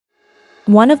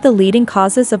One of the leading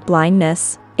causes of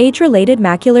blindness, age-related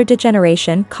macular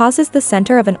degeneration, causes the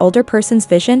center of an older person's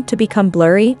vision to become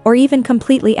blurry or even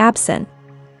completely absent.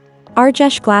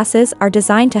 Arges glasses are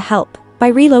designed to help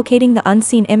by relocating the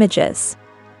unseen images.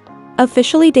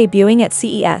 Officially debuting at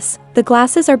CES, the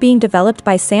glasses are being developed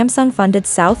by Samsung-funded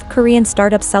South Korean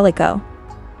startup Cellico.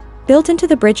 Built into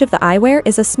the bridge of the eyewear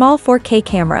is a small 4K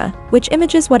camera, which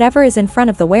images whatever is in front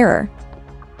of the wearer.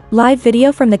 Live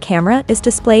video from the camera is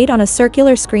displayed on a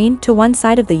circular screen to one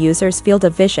side of the user's field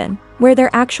of vision, where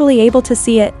they're actually able to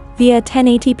see it via a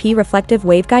 1080p reflective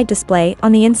waveguide display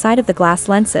on the inside of the glass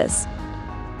lenses.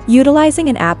 Utilizing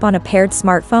an app on a paired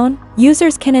smartphone,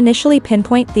 users can initially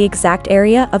pinpoint the exact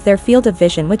area of their field of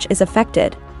vision which is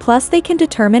affected, plus they can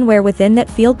determine where within that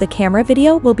field the camera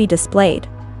video will be displayed.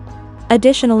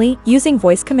 Additionally, using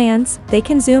voice commands, they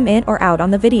can zoom in or out on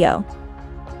the video.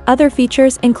 Other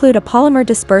features include a polymer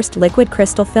dispersed liquid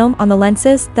crystal film on the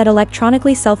lenses that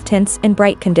electronically self-tints in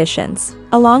bright conditions.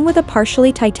 Along with a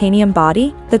partially titanium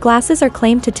body, the glasses are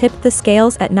claimed to tip the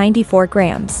scales at 94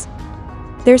 grams.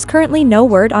 There's currently no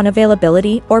word on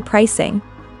availability or pricing.